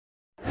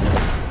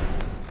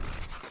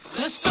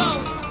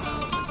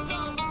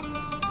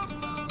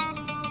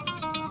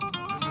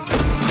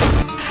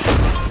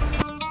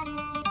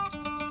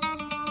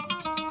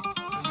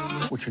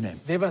What's your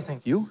name? Deva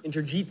Singh. You?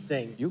 Indrajit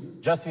Singh. You?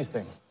 Jasvi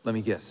Singh. Let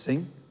me guess.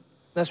 Singh?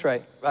 That's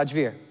right,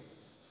 Rajveer.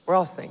 We're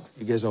all Singhs.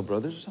 You guys all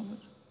brothers or something?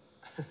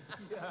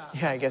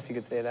 Yeah, I guess you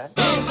could say that.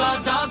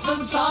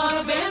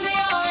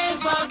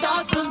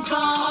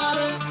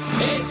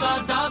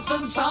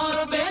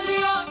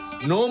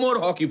 No more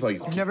hockey for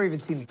you. You've never even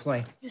seen me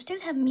play. You still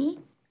have me.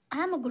 I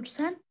am a good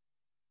son.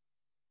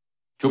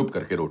 चुप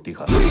करके रोटी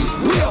खा.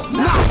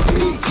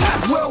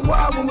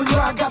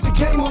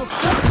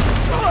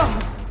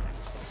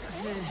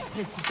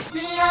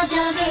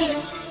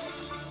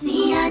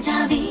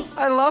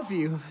 I love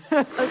you.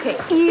 Okay,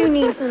 you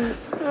need some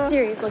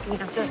serious looking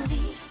after.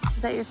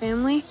 Is that your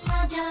family?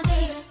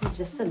 It's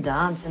just a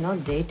dance and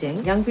not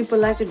dating. Young people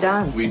like to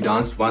dance. We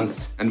danced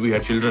once and we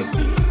had children.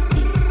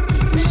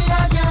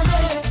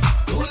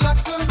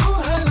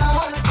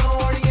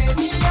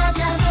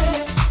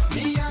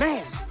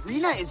 Man,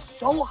 Rina is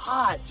so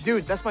hot.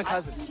 Dude, that's my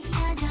cousin.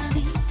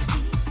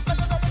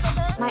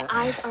 My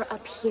eyes are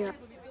up here.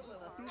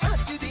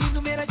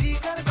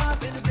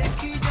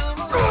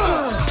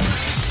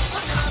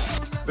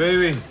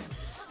 Baby,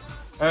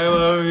 I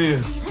love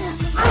you.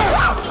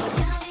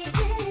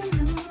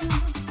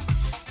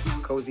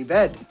 Cozy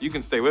bed. You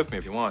can stay with me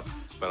if you want,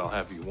 but I'll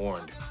have you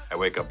warned. I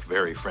wake up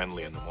very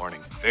friendly in the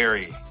morning.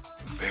 Very,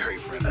 very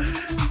friendly.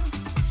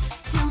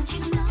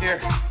 Here.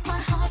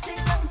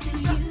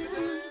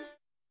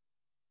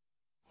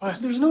 What?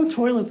 There's no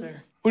toilet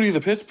there. What are you,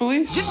 the piss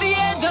police?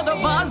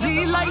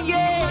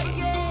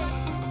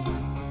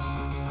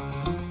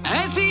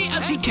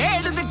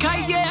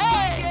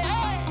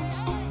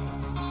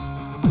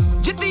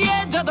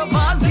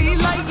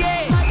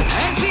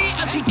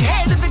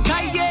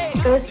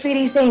 Go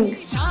Speedy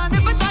Singhs.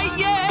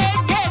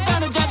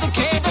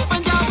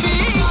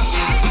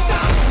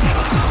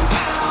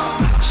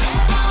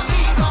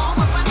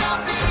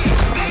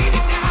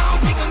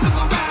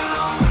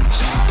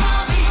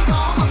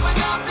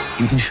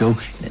 You can show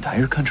an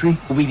entire country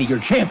will be your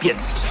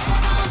champions.